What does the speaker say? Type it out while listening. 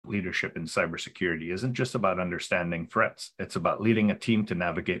leadership in cybersecurity isn't just about understanding threats. It's about leading a team to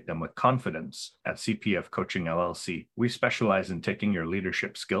navigate them with confidence. At CPF Coaching LLC, we specialize in taking your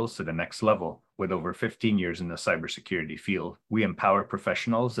leadership skills to the next level. With over 15 years in the cybersecurity field, we empower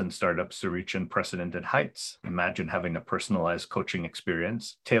professionals and startups to reach unprecedented heights. Imagine having a personalized coaching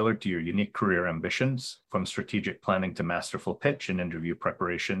experience tailored to your unique career ambitions. From strategic planning to masterful pitch and interview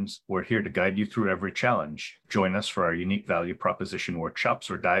preparations, we're here to guide you through every challenge. Join us for our unique value proposition workshops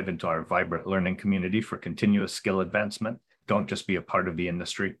or dive into our vibrant learning community for continuous skill advancement. Don't just be a part of the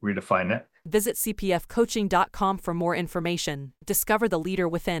industry, redefine it. Visit cpfcoaching.com for more information. Discover the leader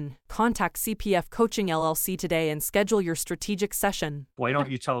within. Contact CPF Coaching LLC today and schedule your strategic session. Why don't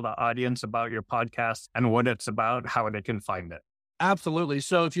you tell the audience about your podcast and what it's about, how they can find it? Absolutely.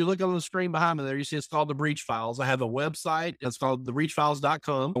 So if you look on the screen behind me there, you see it's called The Breach Files. I have a website. It's called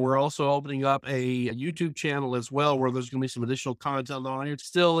thebreachfiles.com. We're also opening up a YouTube channel as well, where there's going to be some additional content on here. It's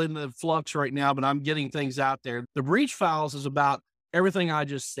still in the flux right now, but I'm getting things out there. The Breach Files is about everything I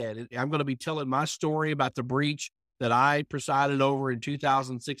just said. I'm going to be telling my story about the breach that I presided over in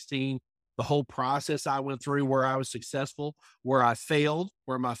 2016, the whole process I went through, where I was successful, where I failed,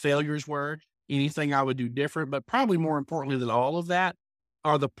 where my failures were, anything I would do different. But probably more importantly than all of that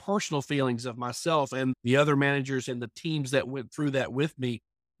are the personal feelings of myself and the other managers and the teams that went through that with me.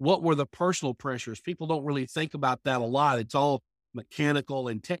 What were the personal pressures? People don't really think about that a lot. It's all mechanical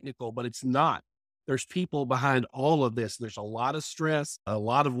and technical, but it's not. There's people behind all of this. There's a lot of stress, a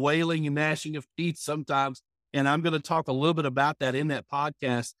lot of wailing and gnashing of teeth sometimes. And I'm going to talk a little bit about that in that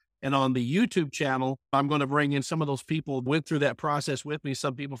podcast. And on the YouTube channel, I'm going to bring in some of those people who went through that process with me.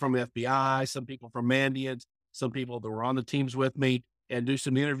 Some people from the FBI, some people from Mandiant, some people that were on the teams with me, and do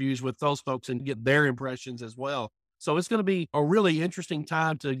some interviews with those folks and get their impressions as well. So it's going to be a really interesting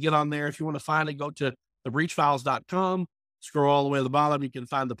time to get on there. If you want to find it, go to thebreachfiles.com. Scroll all the way to the bottom. You can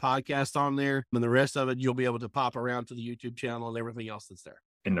find the podcast on there, and the rest of it, you'll be able to pop around to the YouTube channel and everything else that's there.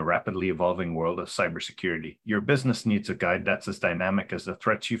 In the rapidly evolving world of cybersecurity, your business needs a guide that's as dynamic as the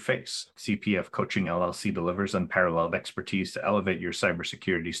threats you face. CPF Coaching LLC delivers unparalleled expertise to elevate your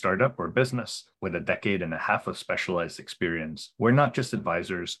cybersecurity startup or business. With a decade and a half of specialized experience, we're not just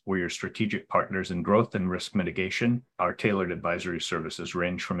advisors, we're your strategic partners in growth and risk mitigation. Our tailored advisory services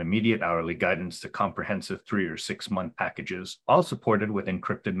range from immediate hourly guidance to comprehensive 3 or 6 month packages, all supported with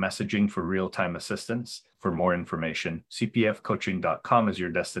encrypted messaging for real-time assistance. For more information, cpfcoaching.com is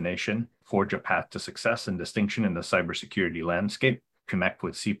your destination. Forge a path to success and distinction in the cybersecurity landscape. Connect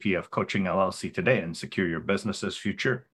with CPF Coaching LLC today and secure your business's future.